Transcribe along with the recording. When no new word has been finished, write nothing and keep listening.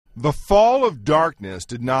The fall of darkness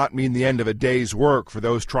did not mean the end of a day's work for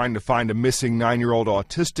those trying to find a missing 9-year-old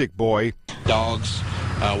autistic boy. Dogs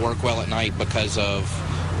work well at night because of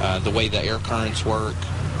the way the air currents work,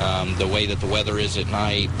 the way that the weather is at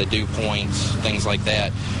night, the dew points, things like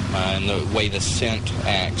that, and the way the scent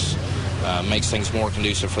acts makes things more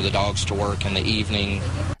conducive for the dogs to work in the evening.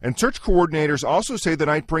 And search coordinators also say the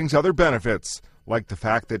night brings other benefits, like the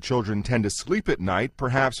fact that children tend to sleep at night,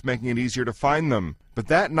 perhaps making it easier to find them. But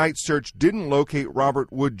that night search didn't locate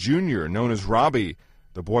Robert Wood Jr., known as Robbie.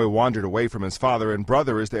 The boy wandered away from his father and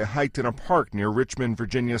brother as they hiked in a park near Richmond,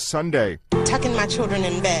 Virginia, Sunday. Tucking my children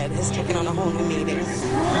in bed has taken on a whole new meaning.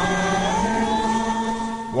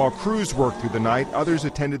 While crews worked through the night, others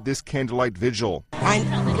attended this candlelight vigil. I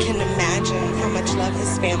can imagine how much love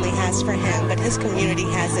his family has for him, but his community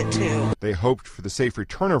has it too. They hoped for the safe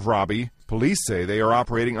return of Robbie. Police say they are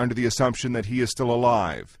operating under the assumption that he is still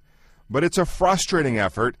alive. But it's a frustrating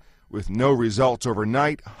effort. With no results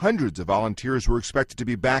overnight, hundreds of volunteers were expected to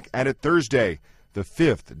be back at it Thursday, the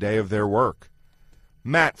 5th day of their work.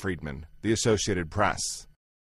 Matt Friedman, The Associated Press.